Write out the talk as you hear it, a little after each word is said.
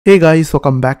Hey guys,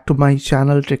 welcome back to my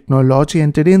channel Technology,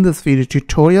 and today in this video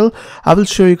tutorial I will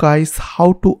show you guys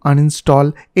how to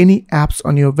uninstall any apps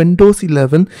on your Windows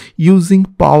 11 using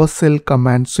PowerShell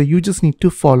command. So you just need to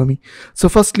follow me. So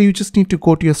firstly you just need to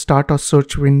go to your start or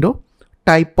search window,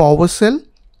 type PowerShell,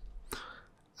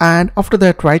 and after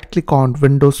that right click on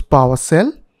Windows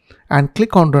PowerShell and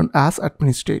click on Run as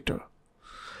Administrator.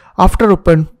 After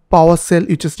open PowerShell,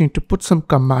 you just need to put some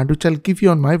command which I'll give you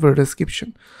on my video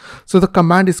description. So the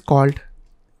command is called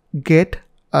get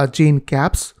J in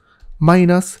caps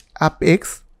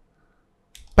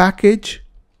 -appxPackage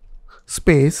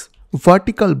space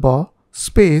vertical bar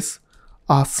space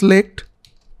select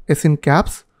S in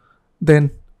caps,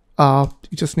 then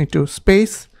you just need to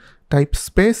space type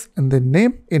space and then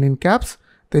name N in caps,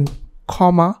 then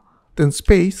comma, then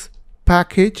space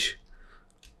package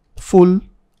full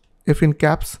F in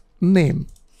caps name.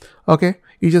 Okay,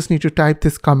 you just need to type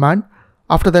this command.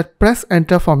 After that press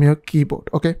enter from your keyboard.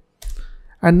 Okay,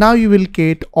 and now you will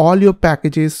get all your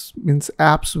packages, means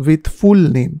apps, with full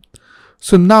name.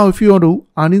 So now if you want to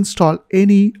uninstall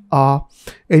any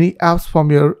apps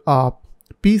from your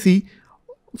PC,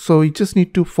 so you just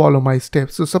need to follow my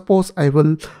steps. So suppose I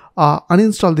will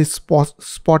uninstall this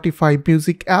Spotify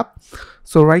music app.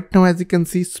 So right now as you can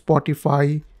see,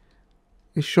 Spotify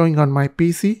is showing on my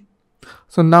PC.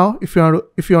 So now if you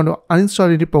want to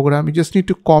uninstall any program, you just need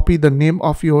to copy the name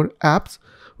of your apps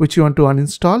which you want to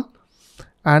uninstall,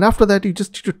 and after that you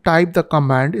just need to type the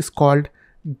command is called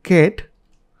get,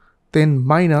 then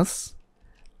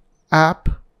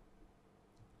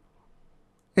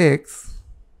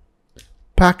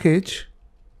 -appxpackage,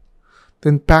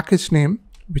 then package name,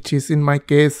 which is in my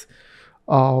case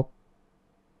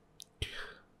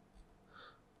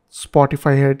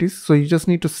Spotify. Here it is. So you just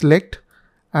need to select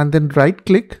and then right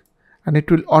click and it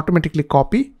will automatically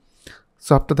copy.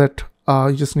 So after that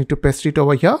you just need to paste it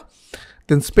over here,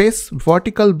 then space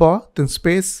vertical bar, then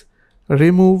space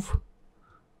remove,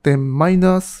 then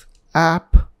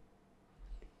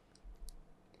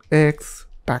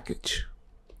 -appxpackage.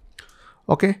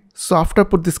 Okay, so after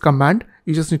put this command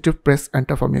you just need to press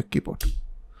enter from your keyboard.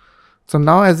 So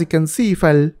now as you can see, if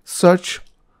I'll search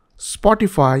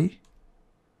Spotify,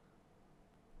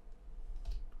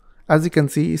 as you can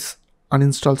see, is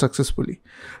uninstalled successfully.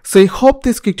 So I hope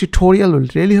this quick tutorial will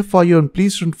really help for you, and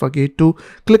please don't forget to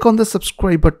click on the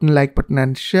subscribe button, like button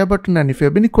and share button, and if you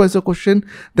have any question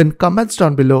then comments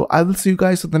down below. I will see you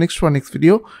guys in the next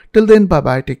video. Till then, bye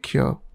bye, take care.